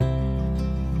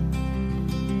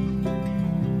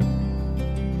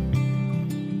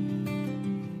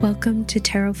Welcome to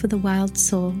Tarot for the Wild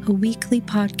Soul, a weekly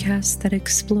podcast that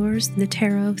explores the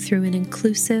tarot through an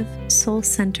inclusive,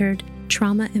 soul-centered,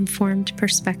 trauma-informed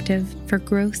perspective for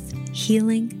growth,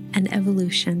 healing, and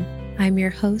evolution. I'm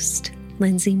your host,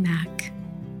 Lindsay Mack.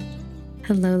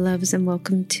 Hello, loves, and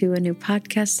welcome to a new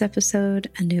podcast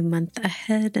episode, a new month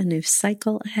ahead, a new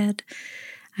cycle ahead.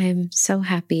 I am so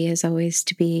happy, as always,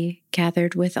 to be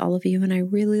gathered with all of you, and I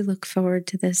really look forward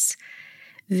to this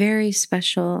very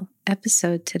special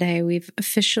episode today. We've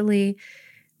officially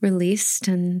released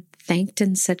and thanked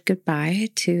and said goodbye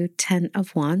to 10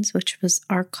 of Wands, which was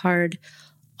our card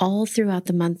all throughout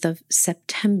the month of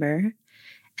September.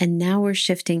 And now we're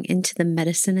shifting into the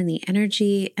medicine and the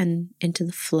energy and into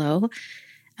the flow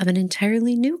of an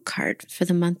entirely new card for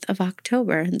the month of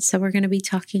October. And so we're going to be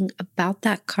talking about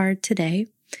that card today,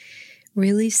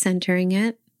 really centering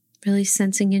it, really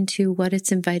sensing into what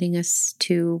it's inviting us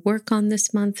to work on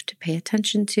this month, to pay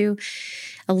attention to,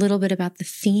 a little bit about the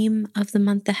theme of the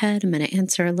month ahead. I'm going to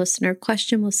answer a listener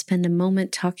question. We'll spend a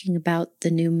moment talking about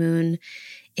the new moon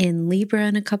in Libra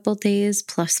in a couple days,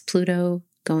 plus Pluto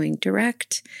going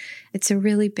direct. It's a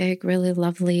really big, really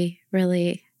lovely,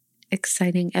 really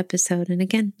exciting episode. And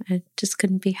again, I just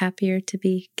couldn't be happier to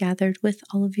be gathered with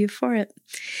all of you for it.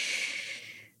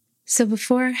 So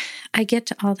before I get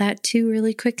to all that, two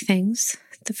really quick things.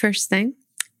 The first thing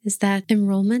is that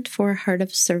enrollment for Heart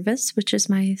of Service, which is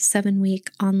my 7-week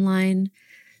online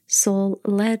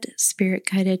soul-led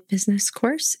spirit-guided business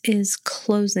course, is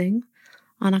closing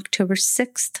on October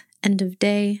 6th, end of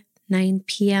day, 9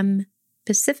 p.m.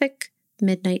 Pacific,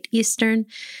 midnight Eastern.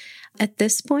 At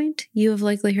this point, you have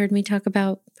likely heard me talk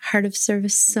about Heart of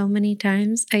Service so many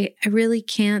times. I really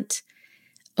can't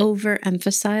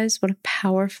overemphasize what a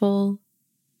powerful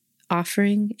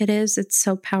offering it is. It's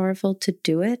so powerful to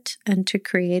do it and to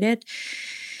create it.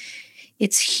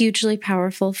 It's hugely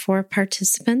powerful for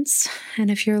participants. And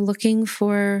if you're looking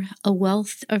for a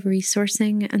wealth of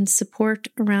resourcing and support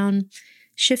around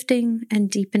shifting and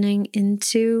deepening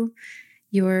into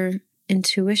your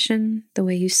intuition, the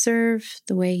way you serve,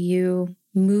 the way you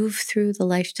move through the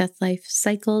life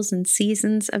cycles and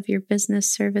seasons of your business,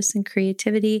 service, and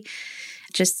creativity,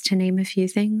 just to name a few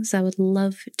things, I would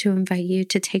love to invite you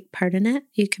to take part in it.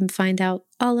 You can find out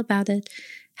all about it,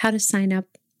 how to sign up,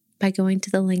 by going to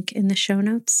the link in the show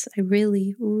notes. I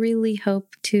really, really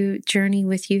hope to journey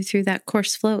with you through that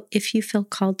course flow if you feel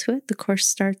called to it. The course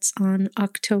starts on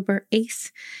October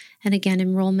 8th, and again,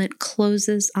 enrollment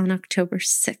closes on October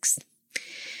 6th.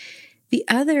 The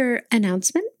other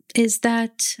announcement is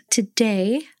that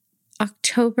today,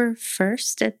 October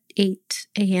 1st at 8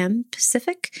 a.m.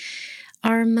 Pacific,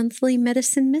 our monthly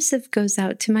medicine missive goes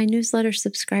out to my newsletter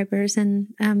subscribers, and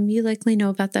you likely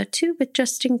know about that too, but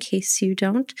just in case you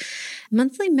don't,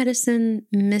 monthly medicine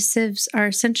missives are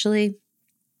essentially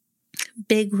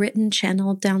big written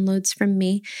channel downloads from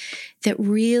me that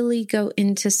really go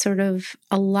into sort of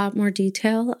a lot more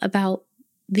detail about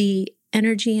the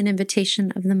energy and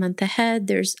invitation of the month ahead.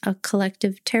 There's a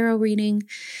collective tarot reading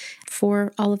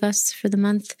for all of us for the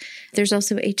month. There's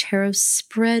also a tarot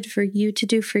spread for you to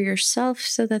do for yourself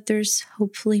so that there's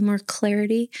hopefully more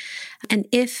clarity. And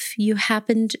if you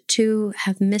happened to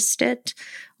have missed it,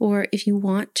 or if you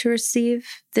want to receive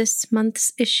this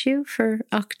month's issue for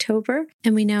October,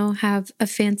 and we now have a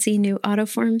fancy new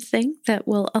autoform thing that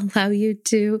will allow you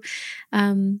to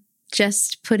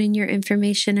just put in your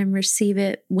information and receive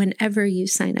it whenever you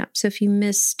sign up. So if you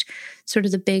missed sort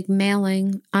of the big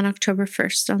mailing on October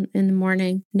 1st in the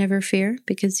morning, never fear,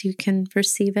 because you can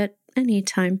receive it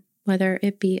anytime, whether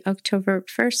it be October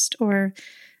 1st or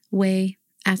way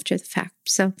after the fact.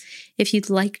 So if you'd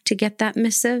like to get that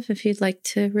missive, if you'd like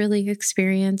to really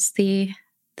experience the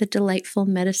delightful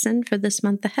medicine for this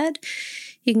month ahead,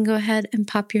 you can go ahead and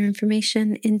pop your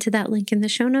information into that link in the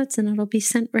show notes, and it'll be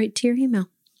sent right to your email.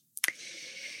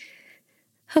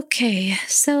 Okay,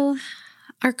 so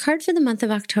our card for the month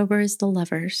of October is the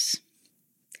Lovers.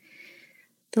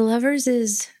 The Lovers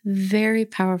is very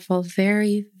powerful,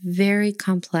 very, very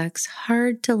complex,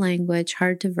 hard to language,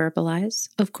 hard to verbalize.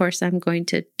 Of course, I'm going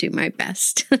to do my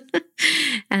best.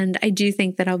 And I do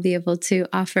think that I'll be able to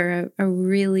offer a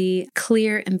really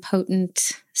clear and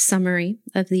potent summary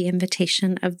of the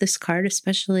invitation of this card,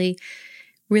 especially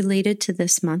related to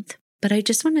this month. But I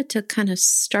just wanted to kind of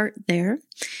start there,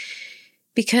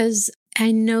 because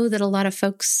I know that a lot of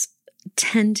folks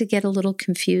tend to get a little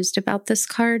confused about this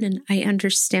card, and I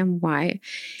understand why.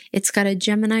 It's got a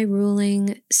Gemini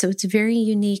ruling, so it's very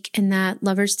unique in that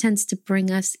Lovers tends to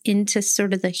bring us into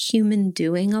sort of the human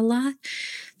doing a lot.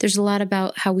 There's a lot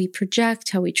about how we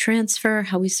project, how we transfer,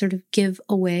 how we sort of give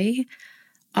away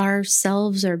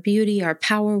ourselves, our beauty, our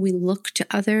power. We look to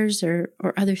others or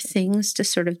other things to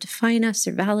sort of define us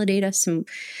or validate us. And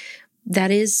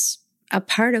that is a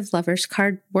part of Lover's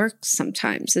card work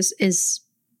sometimes, is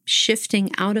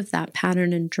shifting out of that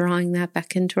pattern and drawing that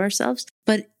back into ourselves.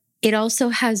 But it also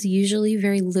has usually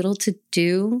very little to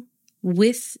do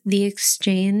with the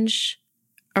exchange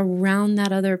around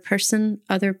that other person,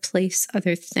 other place,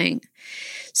 other thing.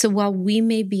 So while we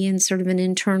may be in sort of an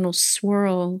internal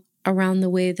swirl around the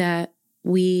way that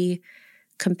we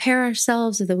compare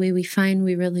ourselves, or the way we find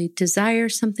we really desire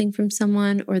something from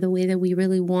someone, or the way that we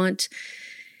really want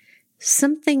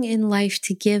something in life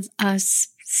to give us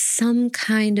some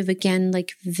kind of, again,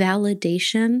 like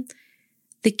validation,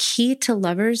 the key to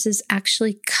Lovers is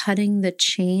actually cutting the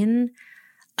chain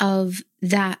of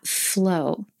that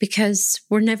flow, because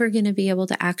we're never going to be able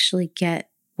to actually get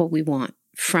what we want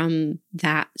from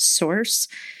that source.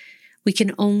 We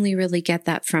can only really get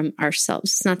that from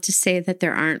ourselves. It's not to say that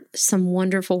there aren't some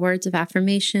wonderful words of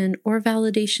affirmation or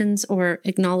validations or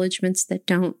acknowledgments that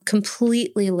don't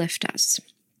completely lift us.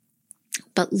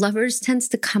 But Lovers tends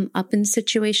to come up in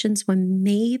situations when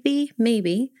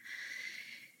maybe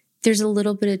there's a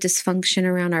little bit of dysfunction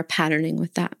around our patterning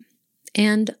with that.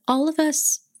 And all of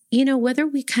us, whether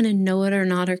we kind of know it or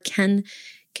not, or can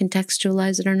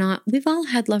contextualize it or not, we've all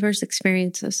had Lovers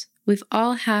experiences. We've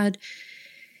all had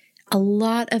a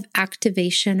lot of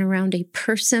activation around a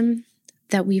person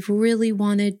that we've really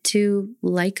wanted to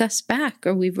like us back,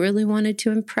 or we've really wanted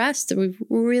to impress, or we've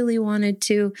really wanted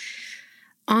to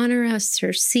honor us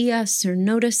or see us or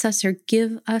notice us or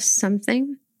give us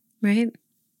something, right?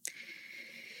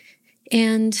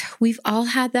 And we've all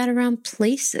had that around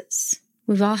places.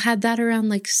 We've all had that around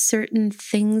like certain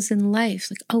things in life.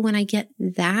 Like, oh, when I get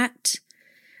that,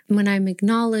 when I'm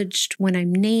acknowledged, when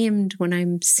I'm named, when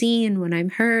I'm seen, when I'm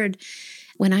heard,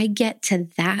 when I get to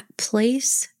that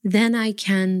place, then I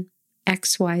can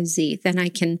X, Y, Z. Then I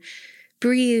can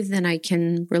breathe, then I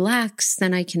can relax,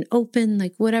 then I can open,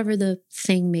 like whatever the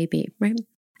thing may be, right?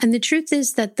 And the truth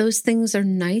is that those things are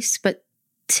nice, but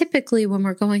typically when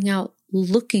we're going out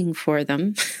looking for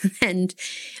them, and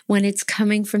when it's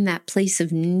coming from that place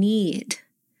of need,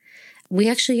 we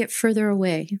actually get further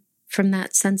away from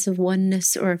that sense of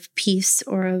oneness or of peace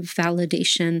or of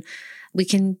validation. We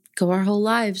can go our whole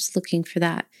lives looking for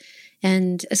that.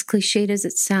 And as cliched as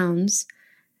it sounds,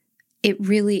 it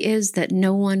really is that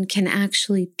no one can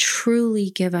actually truly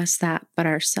give us that but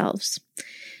ourselves.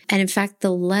 And in fact,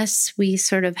 the less we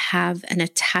sort of have an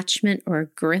attachment or a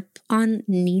grip on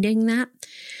needing that,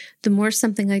 the more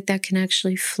something like that can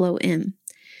actually flow in.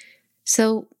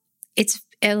 So it's,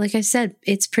 like I said,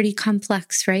 it's pretty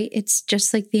complex, right? It's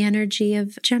just like the energy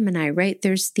of Gemini, right?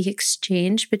 There's the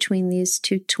exchange between these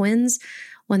two twins,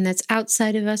 one that's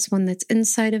outside of us, one that's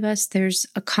inside of us. There's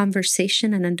a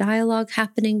conversation and a dialogue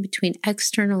happening between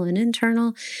external and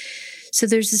internal. So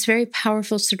there's this very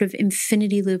powerful sort of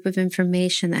infinity loop of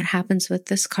information that happens with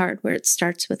this card, where it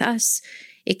starts with us,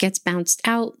 it gets bounced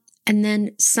out, and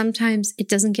then sometimes it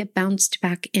doesn't get bounced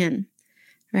back in,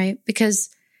 right? Because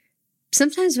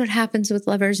sometimes what happens with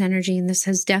Lover's energy, and this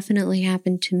has definitely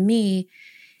happened to me,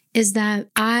 is that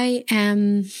I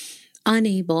am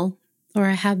unable, or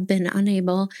I have been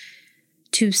unable,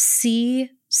 to see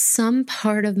some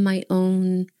part of my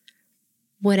own,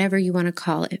 whatever you want to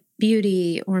call it,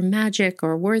 beauty or magic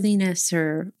or worthiness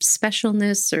or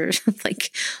specialness or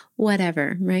like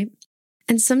whatever, right?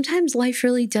 And sometimes life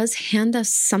really does hand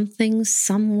us something,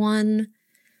 someone,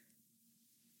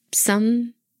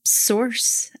 some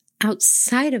source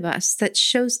outside of us that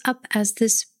shows up as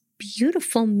this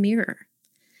beautiful mirror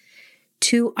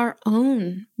to our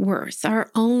own worth, our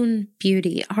own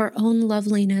beauty, our own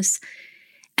loveliness.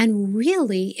 And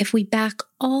really, if we back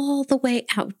all the way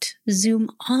out, zoom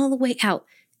all the way out,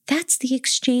 that's the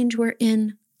exchange we're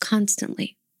in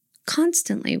constantly,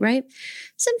 right?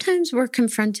 Sometimes we're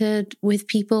confronted with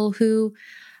people who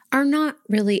are not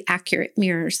really accurate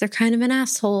mirrors. They're kind of an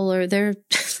asshole, or they're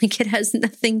like, it has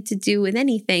nothing to do with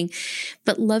anything.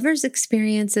 But Lovers'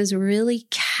 experiences really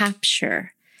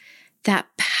capture that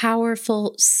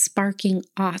powerful sparking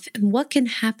off. And what can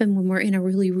happen when we're in a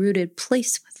really rooted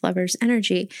place with Lover's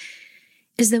energy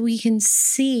is that we can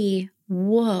see,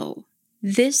 whoa,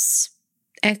 this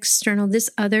external, this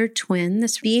other twin,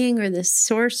 this being or this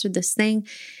source or this thing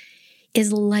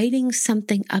is lighting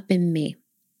something up in me.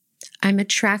 I'm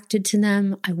attracted to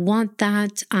them. I want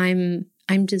that. I'm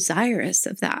desirous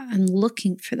of that. I'm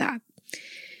looking for that.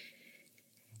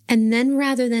 And then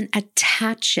rather than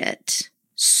attach it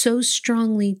so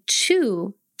strongly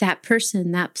to that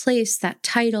person, that place, that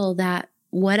title, that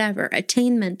whatever,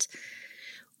 attainment,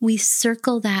 we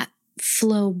circle that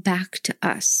flow back to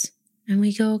us. And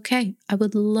we go, okay, I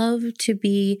would love to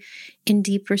be in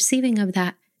deep receiving of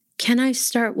that. Can I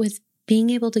start with being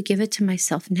able to give it to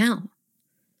myself now?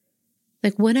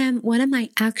 Like, what am I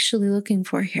actually looking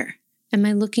for here? Am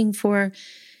I looking for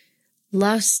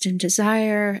lust and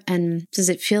desire? And does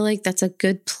it feel like that's a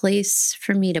good place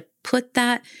for me to put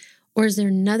that? Or is there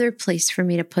another place for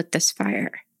me to put this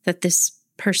fire that this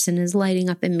person is lighting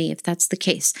up in me, if that's the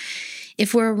case?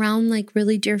 If we're around like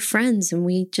really dear friends and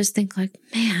we just think like,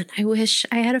 man, I wish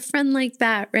I had a friend like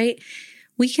that, right?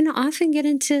 We can often get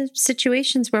into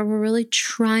situations where we're really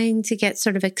trying to get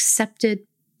sort of accepted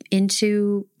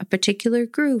into a particular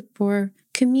group or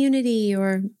community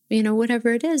or,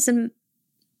 whatever it is. And,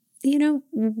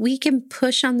 we can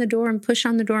push on the door and push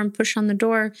on the door and push on the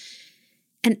door.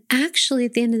 And actually,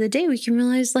 at the end of the day, we can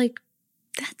realize like,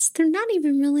 they're not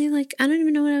even really like, I don't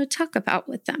even know what I would talk about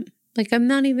with them. Like,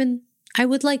 I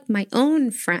would like my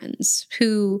own friends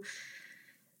who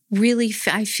really,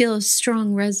 I feel a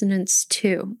strong resonance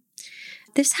to.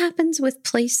 This happens with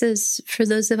places for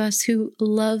those of us who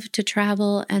love to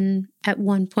travel and at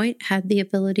one point had the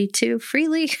ability to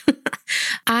freely.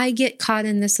 I get caught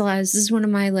in this a lot. This is one of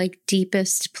my like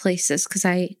deepest places because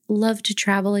I love to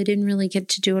travel. I didn't really get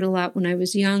to do it a lot when I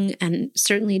was young and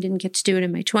certainly didn't get to do it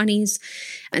in my 20s.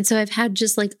 And so I've had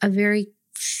just like a very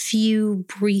few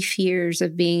brief years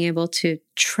of being able to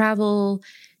travel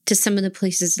to some of the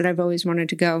places that I've always wanted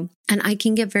to go. And I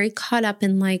can get very caught up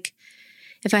in like,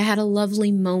 if I had a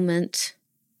lovely moment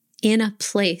in a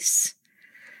place,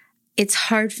 it's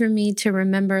hard for me to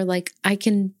remember, like I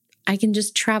can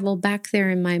just travel back there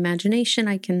in my imagination.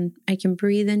 I can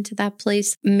breathe into that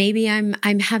place. Maybe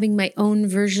I'm having my own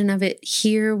version of it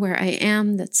here where I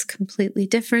am that's completely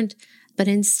different. But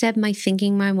instead, my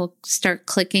thinking mind will start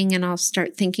clicking and I'll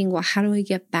start thinking, well, how do I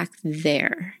get back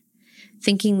there?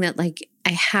 Thinking that like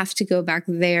I have to go back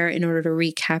there in order to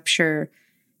recapture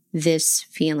this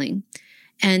feeling.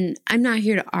 And I'm not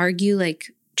here to argue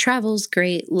like travel's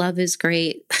great, love is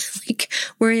great. Like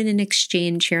we're in an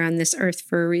exchange here on this earth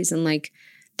for a reason. Like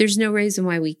there's no reason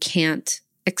why we can't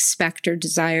expect or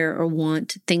desire or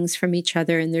want things from each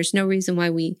other. And there's no reason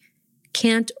why we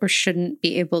can't or shouldn't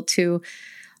be able to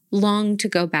long to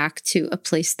go back to a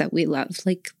place that we love.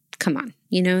 Like, come on,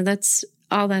 that's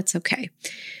okay.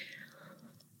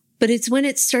 But it's when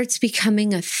it starts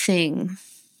becoming a thing,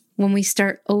 when we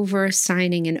start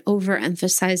over-assigning and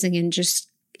over-emphasizing and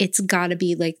just, it's got to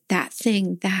be like that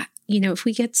thing that, if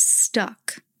we get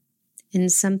stuck in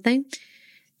something,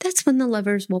 that's when the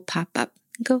lovers will pop up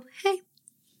and go, hey,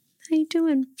 how you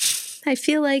doing? I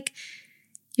feel like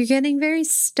you're getting very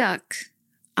stuck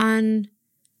on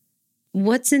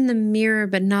what's in the mirror,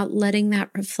 but not letting that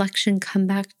reflection come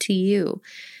back to you.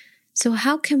 So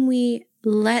how can we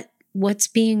let what's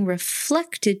being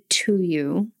reflected to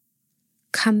you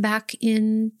come back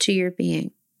into your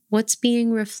being? What's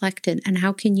being reflected and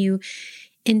how can you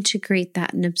integrate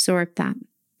that and absorb that?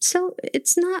 So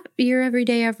it's not your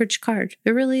everyday average card.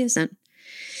 It really isn't.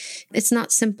 It's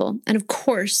not simple. And of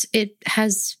course it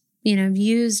has, I've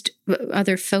used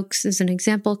other folks as an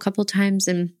example a couple times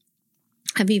and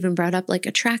I've even brought up like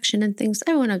attraction and things.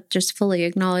 I want to just fully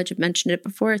acknowledge, I've mentioned it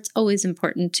before. It's always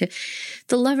important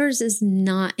the lovers is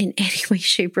not in any way,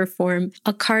 shape, or form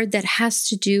a card that has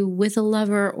to do with a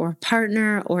lover or a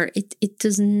partner, or it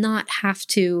does not have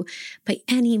to by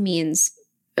any means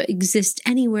exist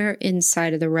anywhere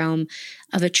inside of the realm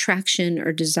of attraction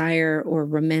or desire or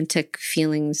romantic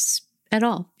feelings at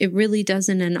all. It really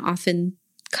doesn't, and often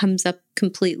comes up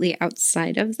completely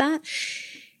outside of that.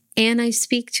 And I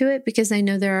speak to it because I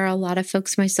know there are a lot of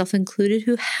folks, myself included,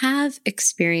 who have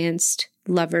experienced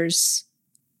lovers'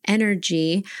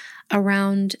 energy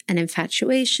around an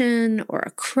infatuation or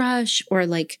a crush or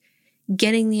like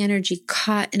getting the energy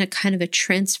caught in a kind of a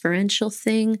transferential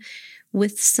thing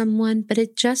with someone. But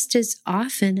it just as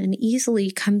often and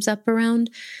easily comes up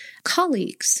around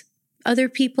colleagues, other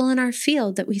people in our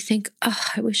field that we think, oh,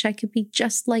 I wish I could be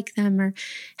just like them, or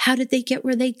how did they get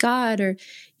where they got? Or,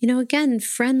 again,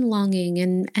 friend longing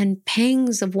and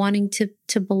pangs of wanting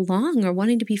to belong or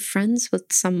wanting to be friends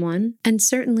with someone. And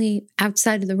certainly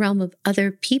outside of the realm of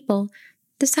other people,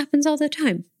 this happens all the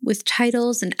time with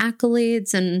titles and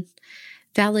accolades and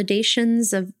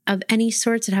validations of any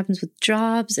sorts. It happens with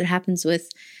jobs. It happens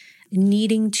with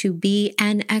needing to be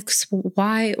an X,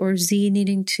 Y, or Z,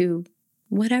 needing to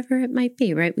whatever it might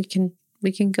be, right? We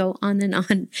can go on and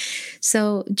on.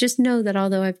 So just know that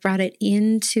although I've brought it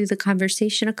into the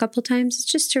conversation a couple times,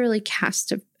 it's just to really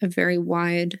cast a very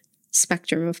wide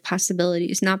spectrum of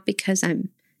possibilities, not because I'm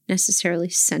necessarily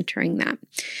centering that,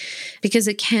 because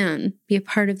it can be a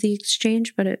part of the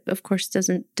exchange, but it, of course,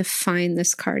 doesn't define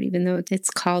this card, even though it's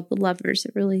called the Lovers.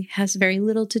 It really has very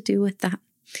little to do with that.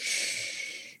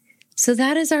 So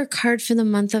that is our card for the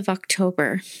month of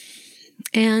October.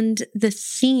 And the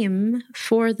theme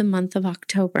for the month of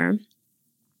October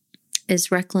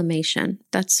is reclamation.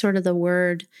 That's sort of the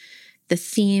word, the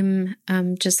theme,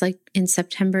 just like in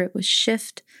September it was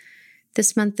shift.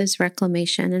 This month is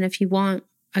reclamation. And if you want,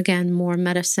 again, more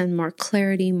medicine, more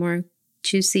clarity, more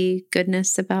juicy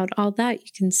goodness about all that,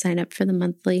 you can sign up for the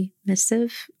monthly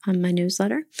missive on my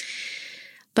newsletter.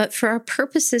 But for our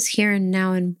purposes here and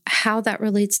now and how that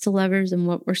relates to Lovers and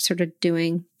what we're sort of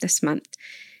doing this month,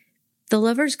 the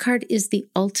Lovers card is the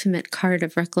ultimate card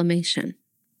of reclamation,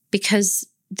 because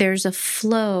there's a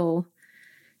flow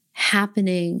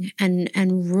happening and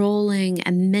rolling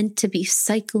and meant to be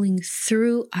cycling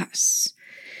through us,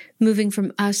 moving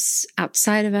from us,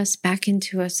 outside of us, back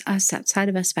into us outside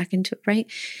of us, back into it,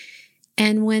 right?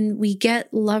 And when we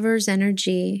get Lovers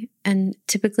energy, and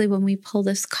typically when we pull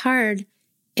this card,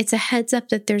 it's a heads up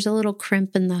that there's a little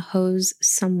crimp in the hose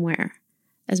somewhere,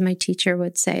 as my teacher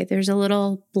would say. There's a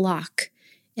little block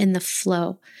in the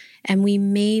flow, and we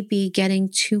may be getting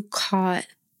too caught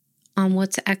on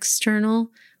what's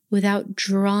external without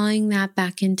drawing that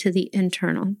back into the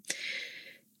internal.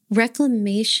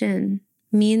 Reclamation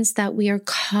means that we are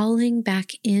calling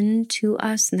back into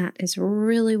us, and that is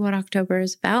really what October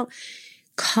is about,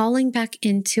 calling back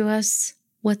into us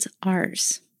what's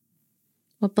ours,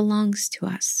 what belongs to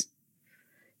us.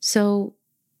 So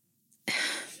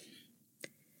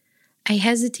I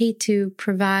hesitate to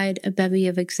provide a bevy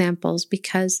of examples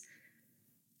because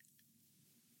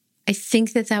I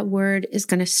think that word is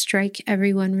going to strike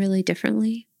everyone really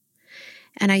differently.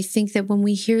 And I think that when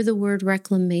we hear the word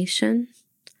reclamation,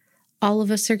 all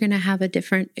of us are going to have a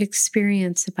different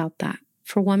experience about that.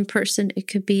 For one person, it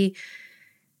could be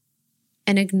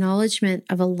an acknowledgement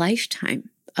of a lifetime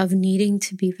of needing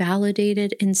to be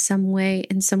validated in some way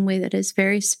that is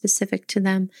very specific to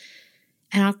them.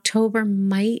 And October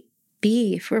might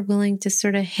be, if we're willing to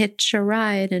sort of hitch a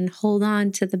ride and hold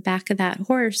on to the back of that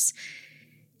horse,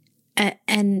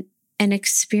 and an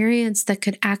experience that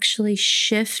could actually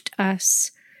shift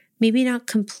us, maybe not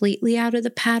completely out of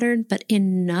the pattern, but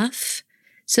enough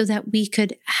so that we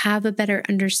could have a better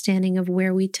understanding of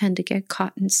where we tend to get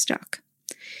caught and stuck.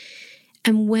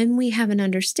 And when we have an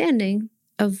understanding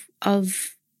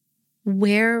of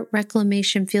where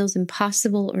reclamation feels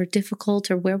impossible or difficult,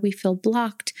 or where we feel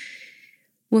blocked,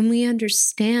 when we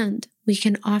understand, we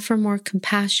can offer more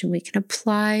compassion. We can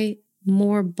apply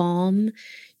more balm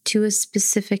to a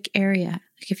specific area.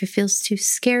 Like if it feels too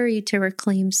scary to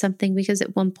reclaim something because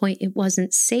at one point it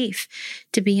wasn't safe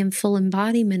to be in full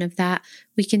embodiment of that,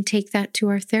 we can take that to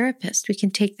our therapist. We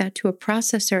can take that to a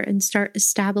processor and start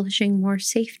establishing more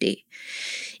safety.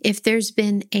 If there's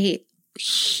been a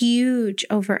huge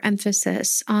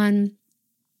overemphasis on,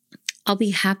 I'll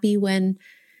be happy when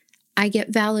I get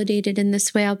validated in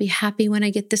this way, I'll be happy when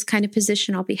I get this kind of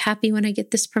position, I'll be happy when I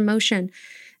get this promotion.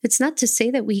 It's not to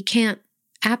say that we can't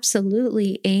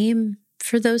absolutely aim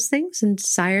for those things and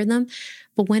desire them,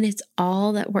 but when it's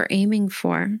all that we're aiming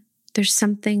for, there's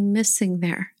something missing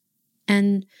there.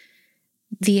 And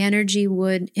the energy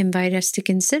would invite us to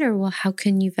consider, well, how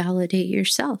can you validate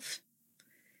yourself?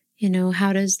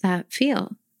 How does that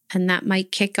feel? And that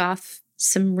might kick off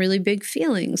some really big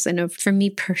feelings. I know for me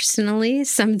personally,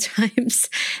 sometimes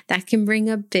that can bring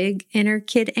a big inner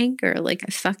kid anger. Like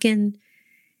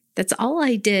that's all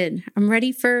I did. I'm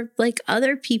ready for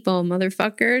other people,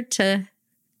 motherfucker, to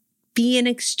be in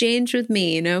exchange with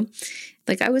me,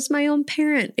 Like I was my own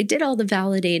parent. I did all the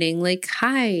validating.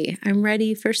 Hi, I'm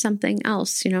ready for something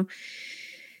else,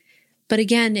 But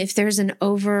again, if there's an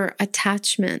over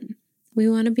attachment, we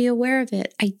want to be aware of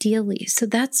it, ideally. So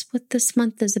that's what this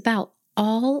month is about.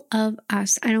 All of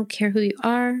us. I don't care who you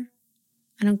are.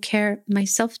 I don't care,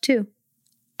 myself too.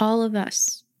 All of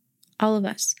us.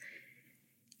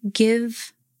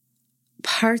 Give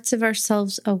parts of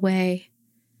ourselves away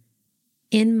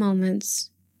in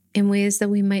moments, in ways that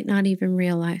we might not even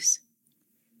realize.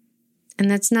 And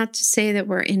that's not to say that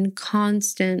we're in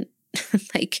constant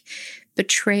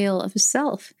betrayal of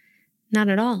self. Not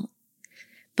at all.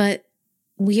 But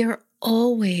we are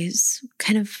always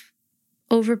kind of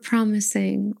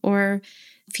overpromising or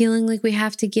feeling like we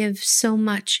have to give so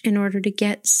much in order to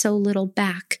get so little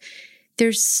back.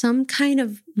 There's some kind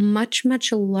of much,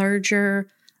 much larger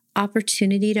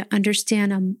opportunity to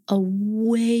understand a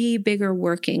way bigger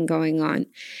working going on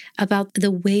about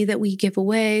the way that we give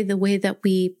away, the way that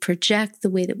we project, the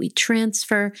way that we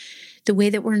transfer, the way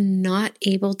that we're not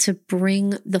able to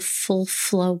bring the full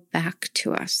flow back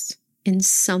to us in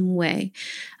some way.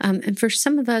 And for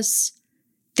some of us,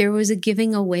 there was a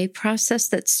giving away process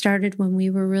that started when we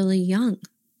were really young.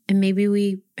 And maybe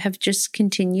we have just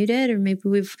continued it, or maybe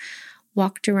we've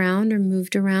walked around or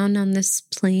moved around on this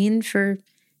plane for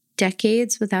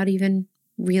decades without even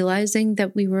realizing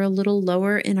that we were a little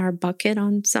lower in our bucket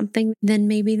on something than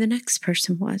maybe the next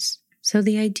person was. So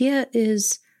the idea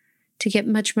is to get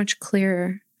much, much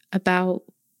clearer about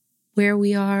where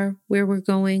we are, where we're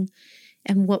going,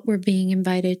 and what we're being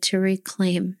invited to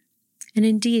reclaim. And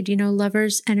indeed,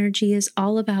 lovers' energy is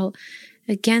all about,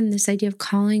 again, this idea of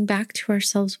calling back to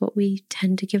ourselves what we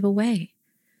tend to give away.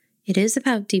 It is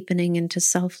about deepening into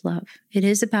self-love. It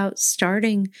is about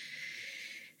starting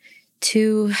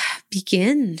to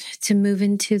begin to move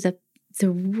into the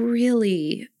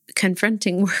really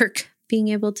confronting work, being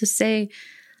able to say,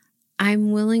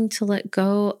 I'm willing to let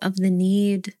go of the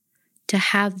need to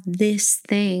have this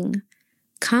thing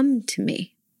come to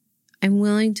me. I'm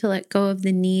willing to let go of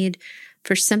the need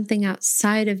for something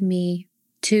outside of me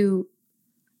to,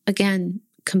 again,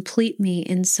 complete me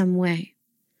in some way.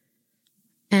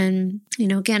 And,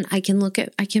 again, I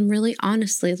can really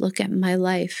honestly look at my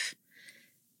life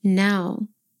now,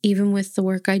 even with the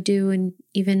work I do and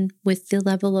even with the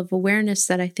level of awareness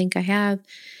that I think I have,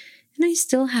 and I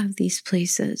still have these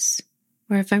places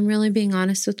where, if I'm really being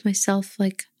honest with myself,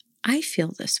 like, I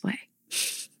feel this way.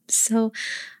 So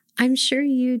I'm sure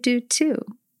you do too,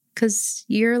 because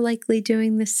you're likely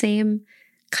doing the same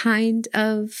kind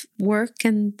of work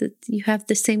and you have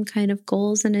the same kind of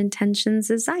goals and intentions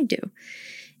as I do.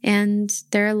 And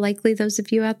there are likely those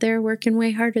of you out there working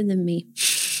way harder than me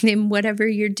in whatever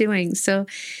you're doing. So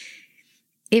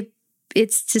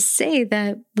it's to say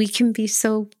that we can be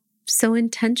so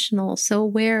intentional, so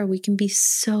aware, we can be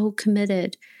so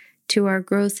committed to our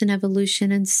growth and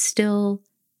evolution, and still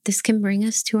this can bring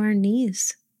us to our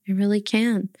knees. It really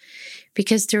can.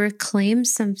 Because to reclaim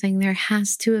something, there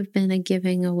has to have been a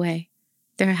giving away.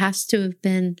 There has to have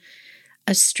been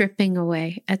a stripping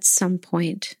away at some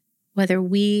point, whether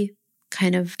we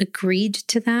kind of agreed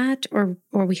to that or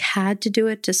we had to do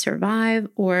it to survive,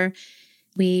 or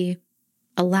we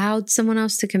allowed someone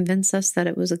else to convince us that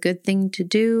it was a good thing to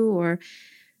do, or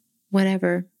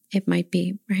whatever it might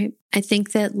be, right? I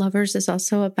think that Lovers is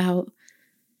also about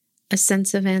a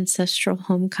sense of ancestral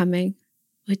homecoming,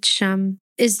 which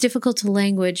is difficult to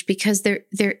language because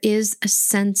there is a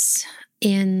sense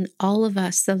in all of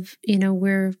us of,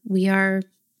 where we are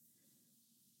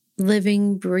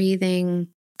living, breathing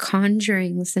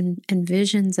conjurings and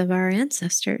visions of our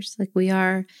ancestors. Like, we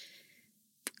are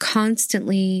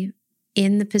constantly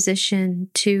in the position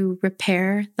to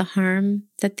repair the harm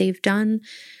that they've done.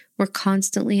 We're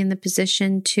constantly in the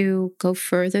position to go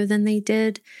further than they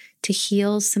did, to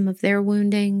heal some of their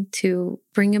wounding, to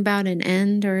bring about an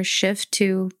end or a shift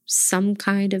to some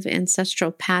kind of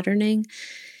ancestral patterning.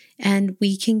 And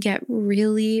we can get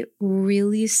really,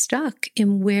 really stuck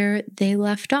in where they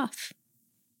left off,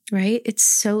 right? It's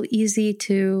so easy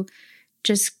to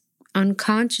just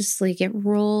unconsciously get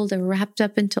rolled or wrapped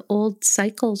up into old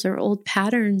cycles or old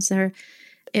patterns. Or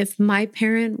if my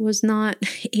parent was not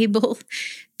able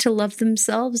to love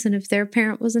themselves, and if their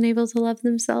parent wasn't able to love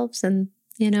themselves, and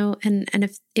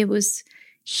if it was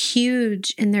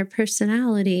huge in their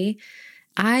personality,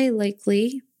 I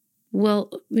likely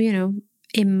will,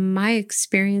 in my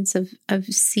experience of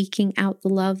seeking out the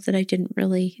love that I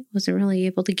wasn't really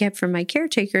able to get from my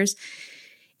caretakers,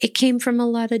 it came from a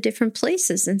lot of different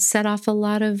places and set off a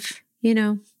lot of,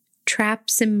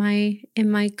 traps in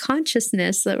my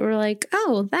consciousness that were like,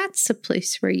 oh, that's a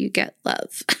place where you get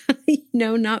love,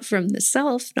 not from the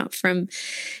self, not from,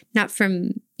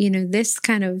 this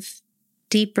kind of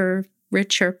deeper,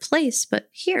 richer place, but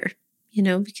here,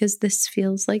 because this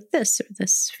feels like this, or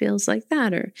this feels like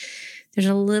that, or there's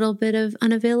a little bit of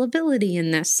unavailability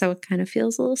in this. So it kind of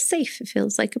feels a little safe. It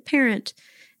feels like a parent,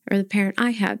 or the parent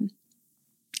I had.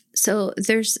 So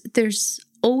there's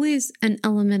always an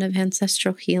element of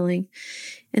ancestral healing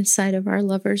inside of our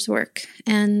Lovers work.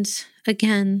 And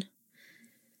again,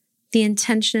 the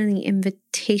intention and the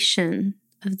invitation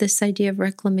of this idea of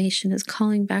reclamation is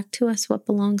calling back to us what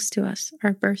belongs to us,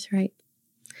 our birthright.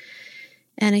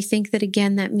 And I think that,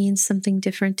 again, that means something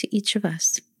different to each of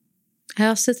us. I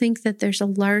also think that there's a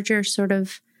larger sort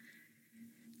of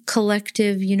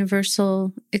collective,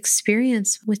 universal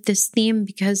experience with this theme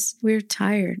because we're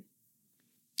tired.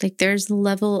 Like there's a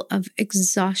level of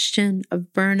exhaustion, of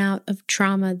burnout, of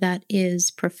trauma that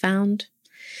is profound.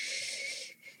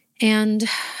 And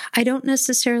I don't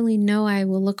necessarily know. I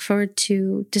will look forward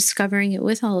to discovering it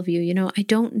with all of you. I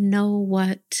don't know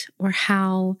what or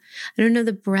how. I don't know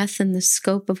the breadth and the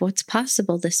scope of what's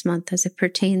possible this month as it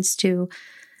pertains to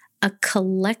a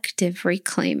collective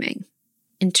reclaiming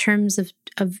in terms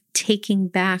of taking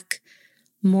back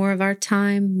more of our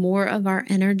time, more of our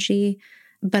energy.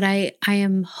 But I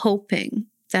am hoping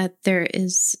that there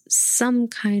is some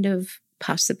kind of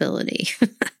possibility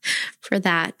for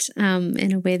that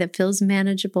in a way that feels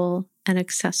manageable and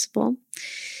accessible.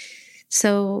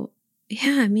 So,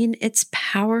 yeah, it's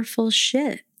powerful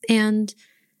shit. And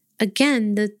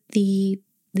again, the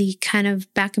kind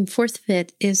of back and forth of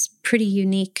it is pretty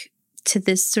unique to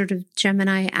this sort of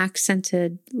Gemini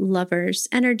accented Lovers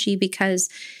energy, because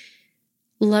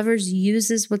Lovers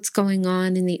uses what's going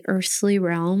on in the earthly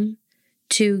realm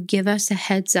to give us a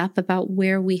heads up about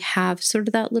where we have sort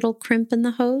of that little crimp in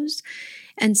the hose.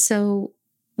 And so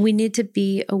we need to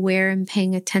be aware and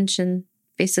paying attention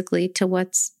basically to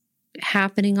what's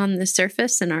happening on the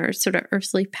surface and our sort of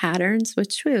earthly patterns,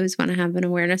 which we always want to have an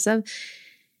awareness of.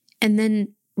 And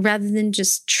then rather than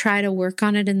just try to work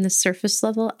on it in the surface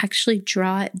level, actually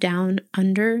draw it down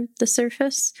under the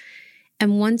surface.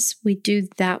 And once we do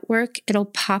that work, it'll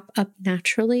pop up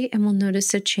naturally and we'll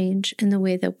notice a change in the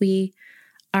way that we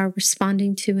are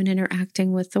responding to and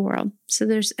interacting with the world. So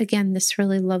there's, again, this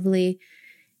really lovely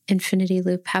infinity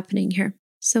loop happening here.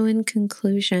 So in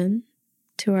conclusion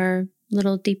to our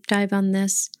little deep dive on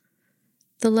this,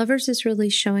 the Lovers is really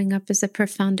showing up as a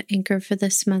profound anchor for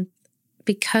this month,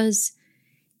 because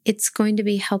it's going to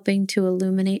be helping to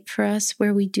illuminate for us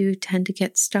where we do tend to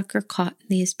get stuck or caught in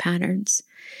these patterns.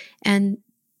 And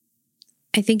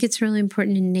I think it's really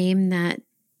important to name that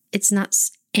it's not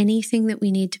anything that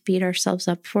we need to beat ourselves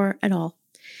up for at all.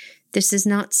 This is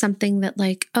not something that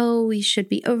like, oh, we should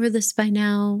be over this by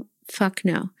now. Fuck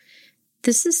no.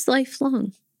 This is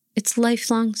lifelong. It's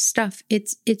lifelong stuff.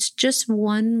 It's just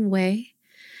one way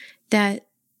that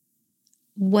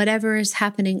whatever is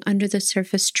happening under the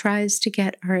surface tries to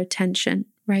get our attention,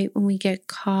 right? When we get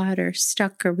caught or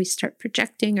stuck or we start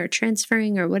projecting or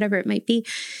transferring or whatever it might be,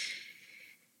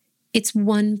 it's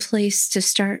one place to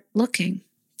start looking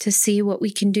to see what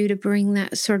we can do to bring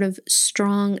that sort of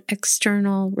strong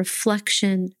external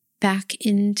reflection back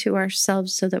into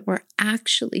ourselves so that we're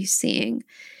actually seeing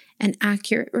an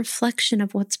accurate reflection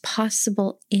of what's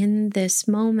possible in this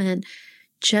moment,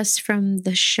 just from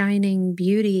the shining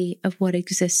beauty of what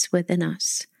exists within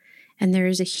us. And there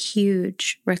is a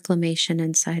huge reclamation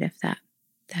inside of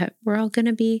that we're all going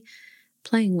to be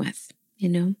playing with,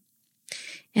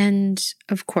 And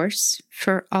of course,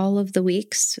 for all of the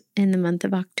weeks in the month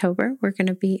of October, we're going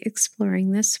to be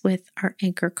exploring this with our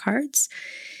anchor cards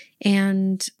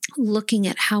and looking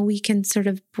at how we can sort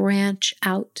of branch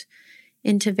out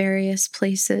into various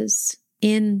places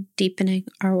in deepening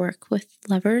our work with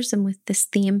Lovers and with this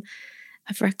theme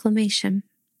of reclamation.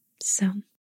 So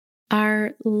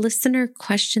our listener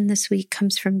question this week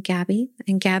comes from Gabby,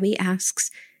 and Gabby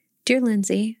asks, Dear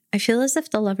Lindsay, I feel as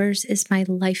if the Lovers is my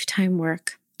lifetime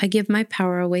work. I give my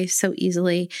power away so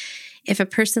easily. If a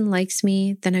person likes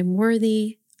me, then I'm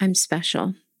worthy, I'm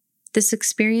special. This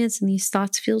experience and these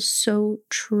thoughts feel so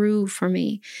true for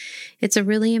me. It's a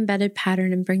really embedded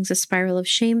pattern and brings a spiral of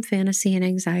shame, fantasy, and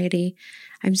anxiety.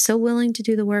 I'm so willing to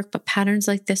do the work, but patterns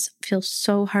like this feel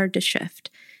so hard to shift.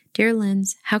 Dear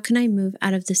Linz, how can I move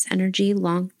out of this energy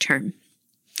long term?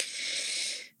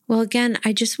 Well, again,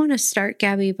 I just want to start,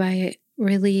 Gabby, by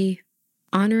really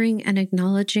honoring and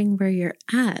acknowledging where you're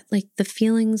at. Like the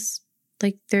feelings,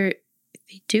 like they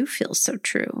do feel so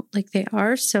true. Like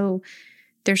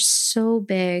they're so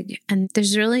big, and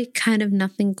there's really kind of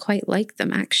nothing quite like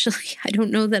them, actually. I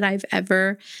don't know that I've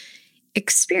ever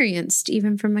experienced,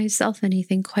 even for myself,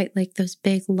 anything quite like those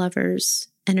big Lovers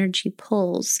energy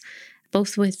pulls,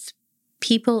 both with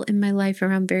people in my life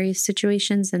around various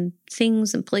situations and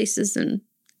things and places. And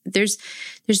there's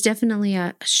definitely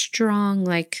a strong,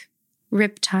 like,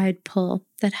 riptide pull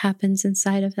that happens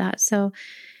inside of that. So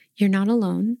you're not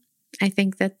alone. I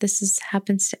think that this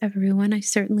happens to everyone. I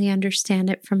certainly understand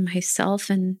it from myself,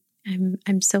 and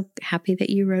I'm so happy that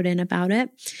you wrote in about it.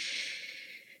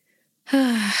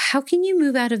 How can you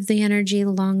move out of the energy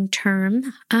long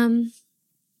term?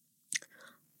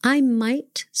 I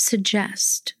might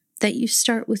suggest that you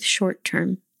start with short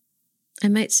term. I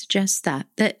might suggest that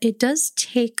it does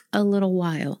take a little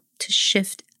while to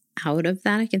shift out of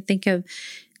that. I can think of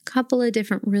a couple of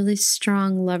different really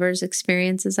strong Lovers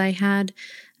experiences I had.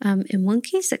 In one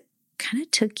case, it kind of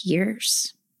took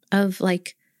years of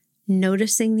like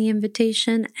noticing the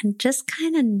invitation and just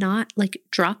kind of not like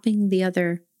dropping the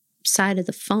other side of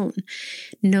the phone.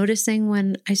 Noticing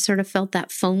when I sort of felt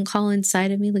that phone call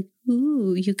inside of me, like,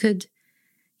 ooh, you could,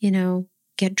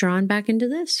 get drawn back into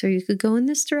this, or you could go in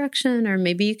this direction, or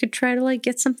maybe you could try to like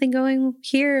get something going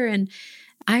here. And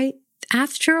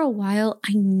after a while,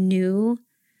 I knew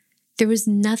there was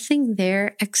nothing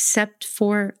there except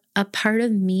for a part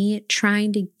of me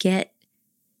trying to get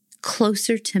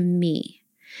closer to me,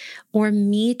 or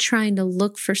me trying to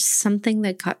look for something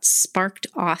that got sparked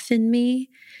off in me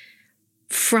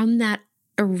from that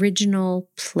original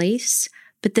place,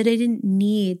 but that I didn't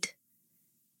need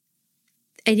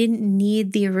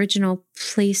the original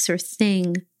place or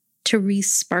thing to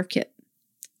re-spark it,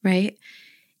 right?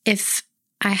 If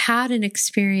I had an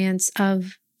experience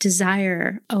of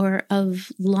desire or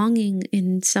of longing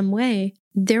in some way,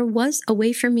 there was a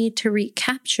way for me to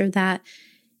recapture that.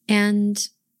 And,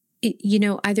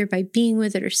 either by being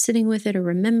with it or sitting with it or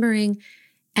remembering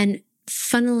and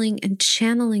funneling and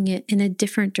channeling it in a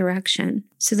different direction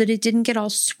so that it didn't get all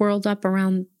swirled up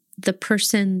around the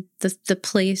person, the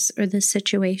place, or the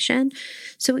situation.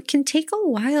 So it can take a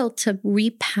while to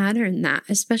repattern that,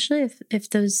 especially if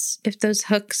those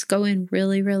hooks go in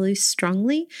really, really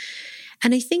strongly.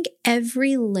 And I think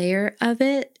every layer of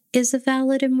it is a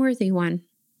valid and worthy one,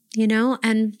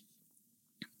 and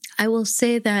I will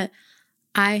say that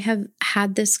I have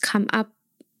had this come up.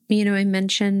 I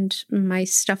mentioned my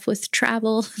stuff with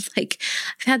travel. Like,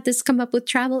 I've had this come up with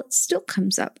travel. It still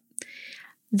comes up.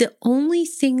 The only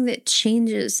thing that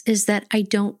changes is that I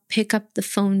don't pick up the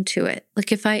phone to it.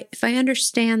 Like, if I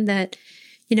understand that,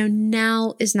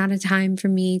 now is not a time for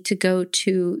me to go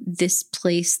to this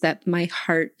place that my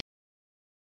heart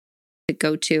to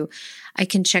go to, I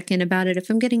can check in about it. If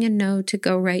I'm getting a no to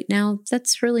go right now,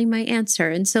 that's really my answer.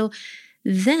 And so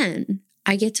then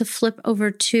I get to flip over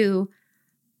to,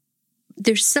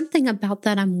 there's something about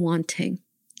that I'm wanting.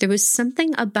 There was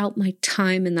something about my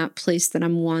time in that place that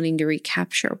I'm wanting to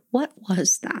recapture. What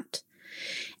was that?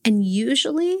 And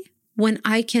usually when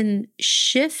I can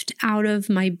shift out of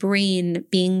my brain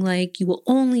being like, you will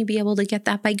only be able to get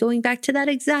that by going back to that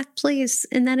exact place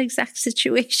in that exact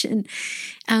situation.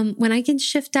 When I can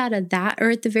shift out of that,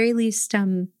 or at the very least,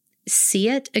 see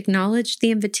it, acknowledge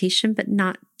the invitation, but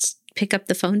not pick up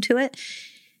the phone to it,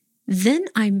 then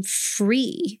I'm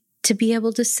free to be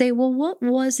able to say, well, what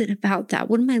was it about that?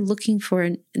 What am I looking for?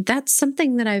 And that's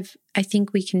something that I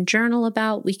think we can journal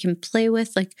about, we can play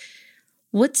with, like,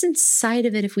 what's inside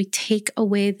of it if we take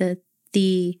away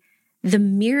the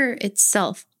mirror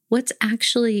itself, what's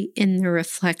actually in the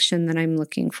reflection that I'm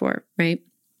looking for, right?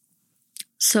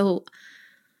 So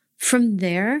from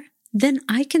there, then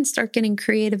I can start getting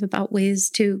creative about ways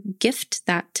to gift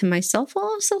that to myself, while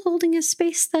also holding a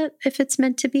space that, if it's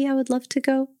meant to be, I would love to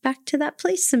go back to that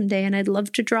place someday. And I'd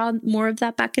love to draw more of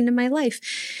that back into my life.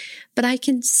 But I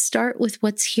can start with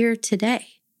what's here today,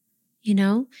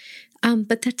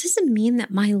 but that doesn't mean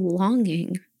that my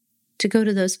longing to go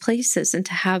to those places and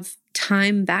to have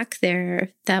time back there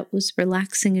that was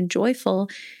relaxing and joyful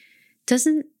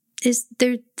there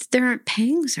aren't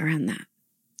pangs around that.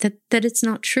 That it's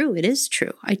not true. It is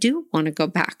true. I do want to go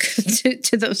back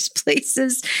to those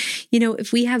places.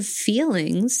 If we have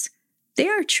feelings, they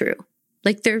are true.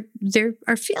 Like, there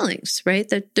are feelings, right?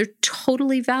 That they're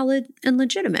totally valid and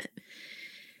legitimate.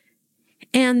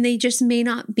 And they just may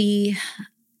not be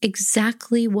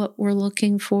exactly what we're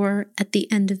looking for at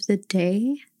the end of the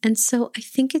day. And so I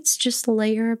think it's just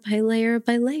layer by layer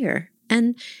by layer.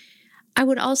 And I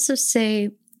would also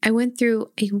say I went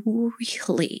through a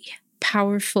really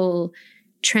powerful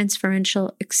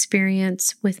transferential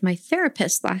experience with my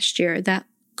therapist last year that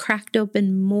cracked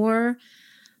open more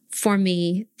for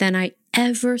me than I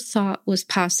ever thought was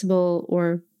possible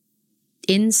or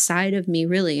inside of me,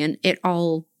 really. And it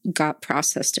all got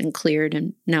processed and cleared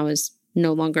and now is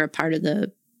no longer a part of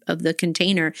the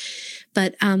container.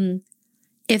 But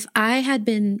if I had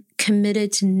been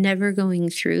committed to never going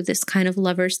through this kind of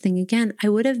lovers thing again, I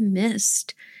would have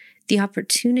missed the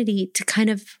opportunity to kind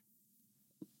of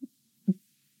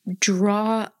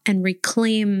draw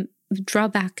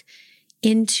back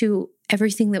into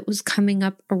everything that was coming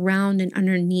up around and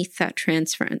underneath that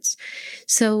transference.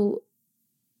 So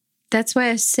that's why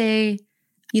I say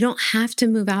you don't have to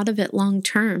move out of it long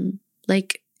term.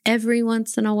 Like, every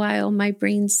once in a while, my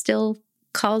brain still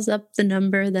calls up the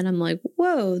number that I'm like,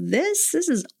 whoa, this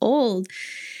is old.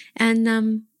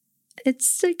 And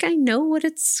it's like, I know what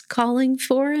it's calling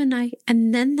for. And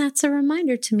then that's a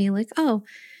reminder to me, like, oh,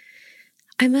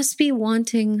 I must be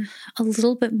wanting a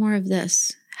little bit more of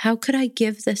this. How could I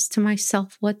give this to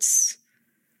myself? What's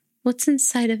What's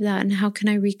inside of that, and how can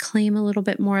I reclaim a little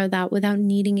bit more of that without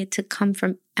needing it to come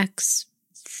from X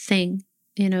thing,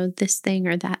 this thing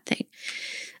or that thing.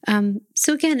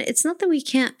 So again, it's not that we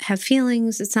can't have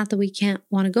feelings. It's not that we can't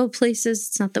want to go places.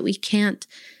 It's not that we can't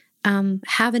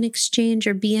have an exchange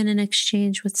or be in an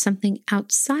exchange with something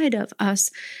outside of us.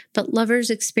 But lovers'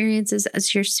 experiences,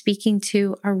 as you're speaking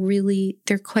to,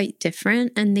 they're quite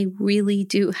different. And they really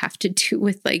do have to do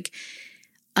with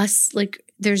us,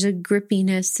 there's a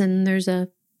grippiness and there's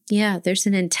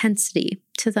an intensity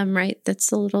to them, right?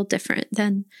 That's a little different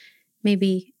than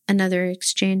maybe another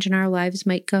exchange in our lives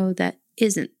might go that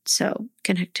isn't so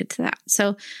connected to that.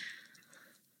 So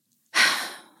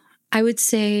I would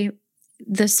say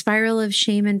the spiral of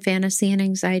shame and fantasy and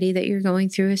anxiety that you're going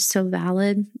through is so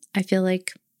valid. I feel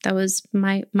like that was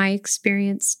my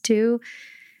experience too.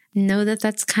 Know that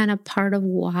that's kind of part of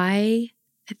why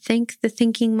I think the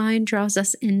thinking mind draws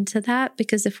us into that,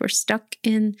 because if we're stuck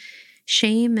in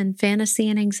shame and fantasy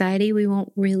and anxiety, we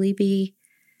won't really be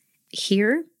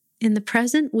here in the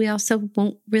present. We also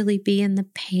won't really be in the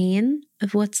pain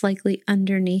of what's likely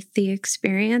underneath the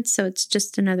experience. So it's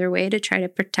just another way to try to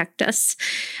protect us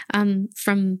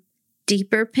from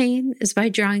deeper pain, is by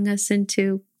drawing us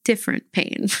into different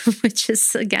pain, which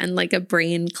is, again, like a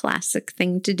brain classic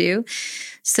thing to do.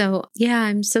 So yeah,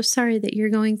 I'm so sorry that you're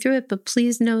going through it, but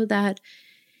please know that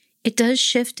it does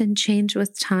shift and change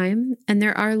with time. And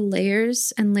there are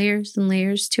layers and layers and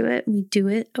layers to it. We do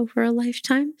it over a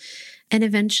lifetime. And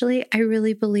eventually, I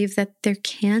really believe that there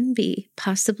can be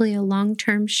possibly a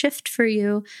long-term shift for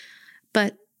you.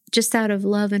 But just out of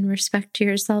love and respect to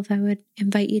yourself, I would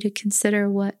invite you to consider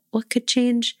what could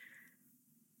change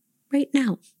right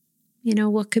now.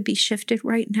 What could be shifted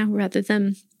right now rather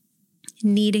than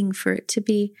needing for it to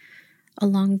be a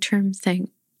long-term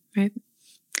thing, right?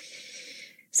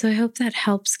 So I hope that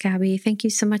helps, Gabby. Thank you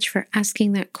so much for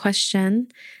asking that question.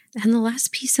 And the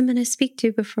last piece I'm going to speak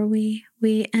to before we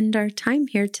end our time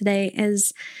here today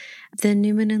is the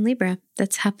new moon in Libra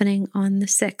that's happening on the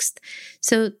 6th.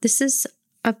 So this is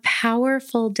a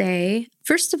powerful day.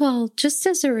 First of all, just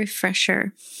as a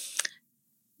refresher,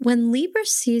 when Libra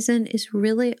season is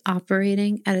really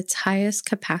operating at its highest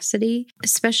capacity,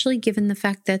 especially given the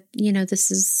fact that,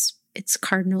 it's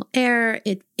cardinal air,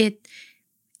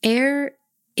 air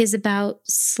is about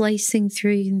slicing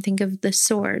through. You can think of the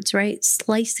swords, right?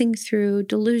 Slicing through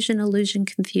delusion, illusion,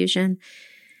 confusion,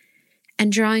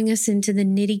 and drawing us into the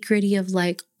nitty-gritty of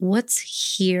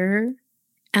what's here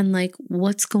and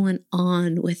what's going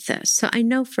on with this. So I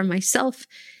know for myself,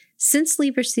 since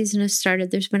Libra season has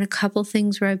started, there's been a couple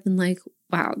things where I've been like,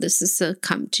 wow, this is a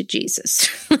come to Jesus,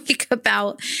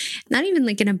 about, not even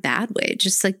in a bad way,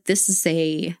 just this is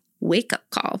a wake up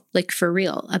call, for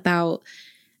real, about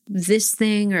this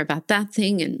thing or about that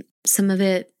thing. And some of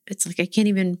it, it's I can't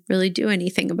even really do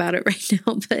anything about it right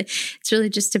now, but it's really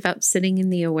just about sitting in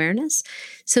the awareness.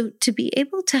 So to be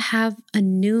able to have a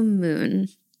new moon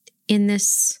in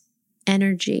this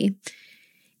energy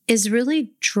is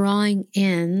really drawing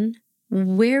in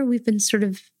where we've been sort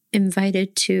of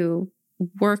invited to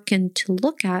work and to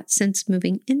look at since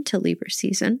moving into Libra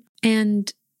season,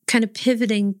 and kind of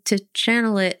pivoting to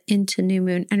channel it into new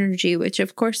moon energy, which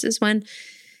of course is when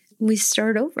we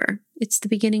start over. It's the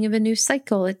beginning of a new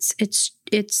cycle. It's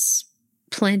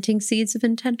planting seeds of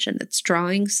intention. It's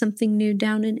drawing something new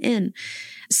down and in.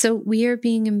 So we are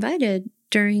being invited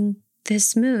during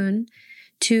this moon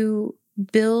to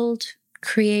build,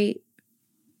 create,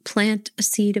 plant a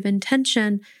seed of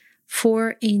intention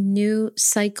for a new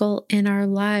cycle in our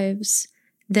lives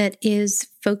that is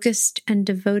focused and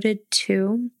devoted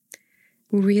to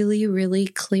really, really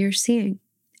clear seeing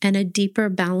and a deeper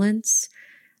balance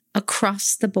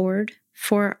across the board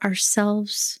for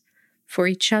ourselves, for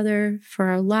each other, for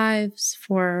our lives,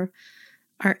 for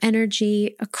our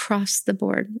energy across the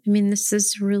board. I mean, this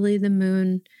is really the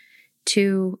moon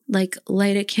to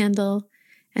light a candle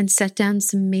and set down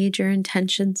some major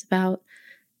intentions about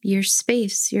your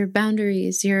space, your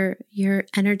boundaries, your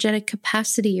energetic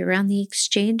capacity around the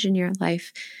exchange in your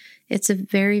life. It's a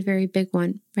very, very big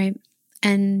one, right?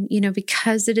 And,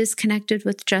 because it is connected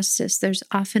with justice, there's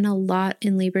often a lot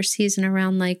in Libra season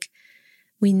around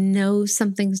we know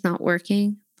something's not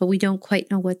working, but we don't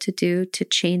quite know what to do to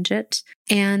change it.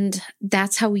 And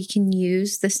that's how we can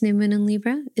use this new moon in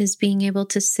Libra, is being able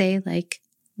to say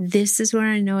this is where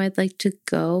I know I'd like to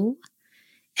go.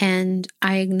 And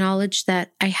I acknowledge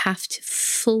that I have to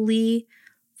fully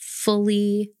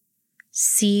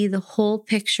see the whole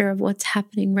picture of what's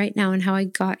happening right now and how I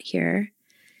got here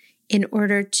in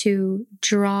order to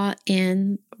draw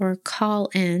in or call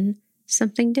in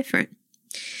something different.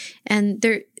 And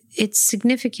it's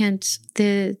significant.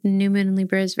 The new moon in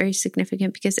Libra is very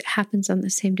significant because it happens on the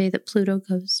same day that Pluto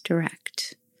goes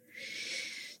direct.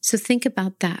 So think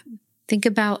about that. Think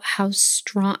about how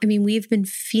strong, we've been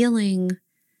feeling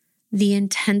the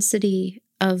intensity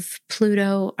of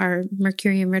Pluto. Our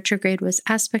Mercury in retrograde was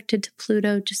aspected to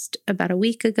Pluto just about a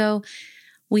week ago.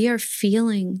 We are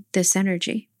feeling this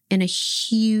energy in a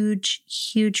huge,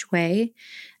 huge way.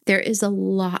 There is a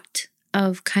lot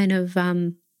of kind of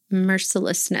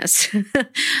mercilessness,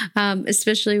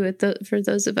 especially for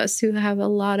those of us who have a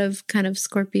lot of kind of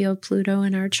Scorpio Pluto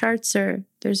in our charts, or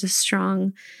there's a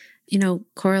strong,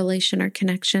 correlation or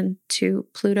connection to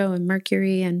Pluto and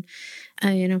Mercury. And,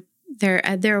 there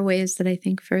are ways that I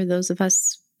think for those of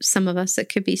us, some of us, it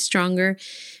could be stronger,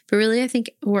 but really I think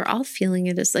we're all feeling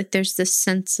it as like, there's this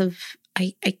sense of,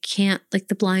 I can't, like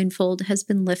the blindfold has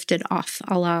been lifted off,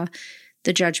 a la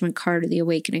the Judgment card or the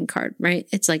Awakening card, right?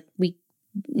 It's like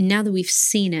now that we've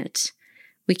seen it,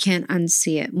 we can't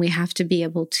unsee it. And we have to be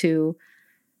able to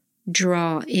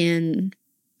draw in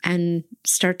and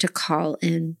start to call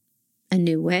in a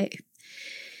new way.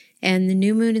 And the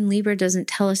new moon in Libra doesn't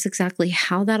tell us exactly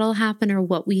how that'll happen or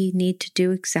what we need to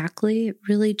do exactly. It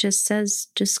really just says,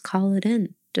 just call it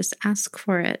in, just ask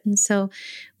for it. And so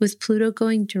with Pluto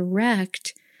going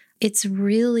direct, it's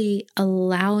really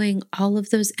allowing all of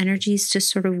those energies to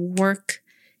sort of work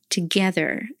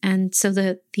together. And so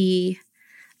the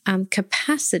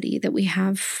capacity that we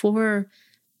have for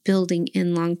building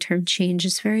in long-term change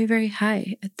is very, very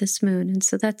high at this moon. And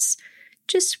so that's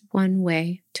just one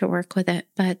way to work with it.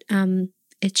 But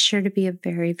it's sure to be a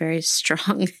very, very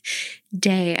strong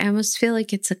day. I almost feel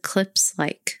like it's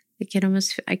eclipse-like.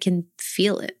 I can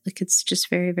feel it. Like it's just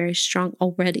very, very strong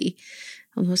already,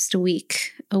 almost a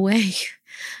week away.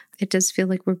 It does feel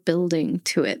like we're building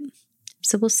to it.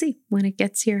 So we'll see when it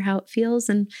gets here how it feels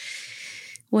and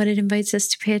what it invites us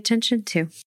to pay attention to.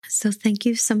 So thank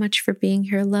you so much for being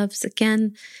here, loves,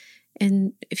 again.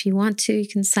 And if you want to, you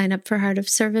can sign up for Heart of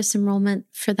Service. Enrollment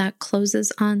for that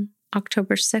closes on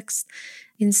October 6th.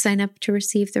 You can sign up to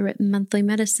receive the written monthly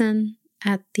medicine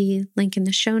at the link in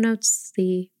the show notes.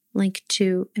 The link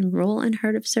to enroll in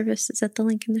Heart of Service is at the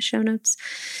link in the show notes.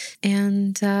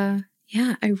 And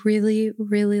I really,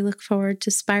 really look forward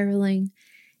to spiraling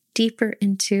deeper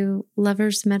into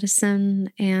Lover's Medicine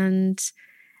and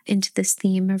into this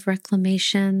theme of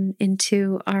reclamation,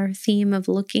 into our theme of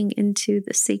looking into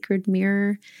the sacred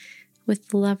mirror with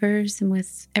the lovers and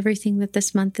with everything that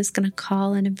this month is going to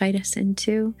call and invite us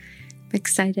into. I'm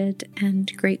excited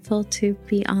and grateful to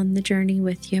be on the journey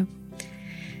with you.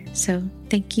 So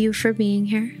thank you for being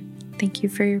here. Thank you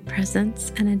for your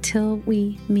presence. And until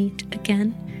we meet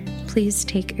again, please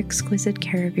take exquisite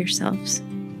care of yourselves.